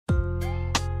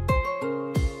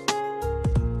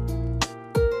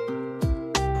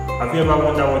Have you ever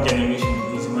wondered what generation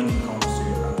is when it comes to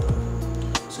your laptop?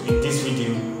 So in this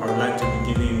video, I would like to be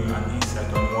giving you an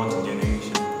insight on what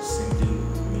generation simply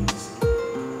means.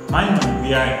 Mind you,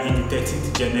 we are in the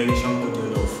 13th generation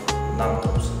model of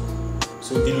laptops.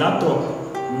 So the laptop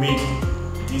made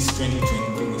this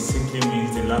 2023 simply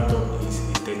means the laptop is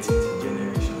a 13th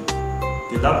generation.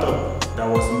 The laptop that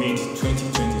was made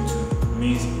 2022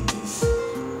 means it is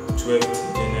 12th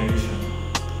generation.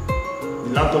 The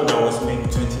laptop that was made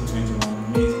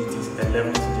 2021 means it is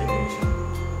 11th generation.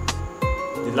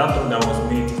 The laptop that was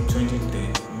made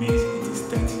 2010 means it is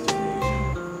 10th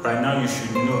generation. By now you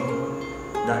should know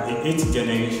that a 8th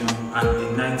generation and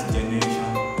a 9th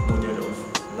generation model of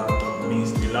laptop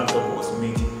means the laptop was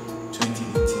made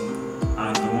 2018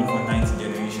 and the one for 9th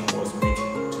generation was made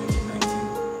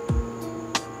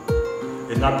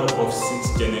 2019. A laptop of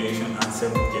 6th generation and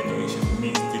 7th generation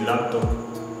means the laptop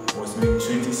was made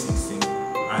 2016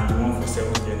 and the one for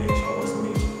 7th generation was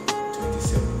made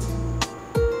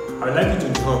 2017. I would like you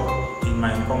to drop in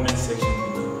my comment section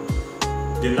below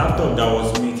the laptop that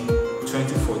was made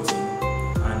 2014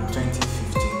 and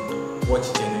 2015, what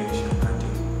generation are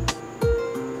they?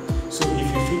 So if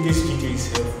you feel this video is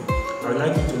helpful, I would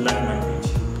like you to like my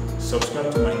page, subscribe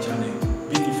to my channel,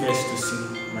 be the first to see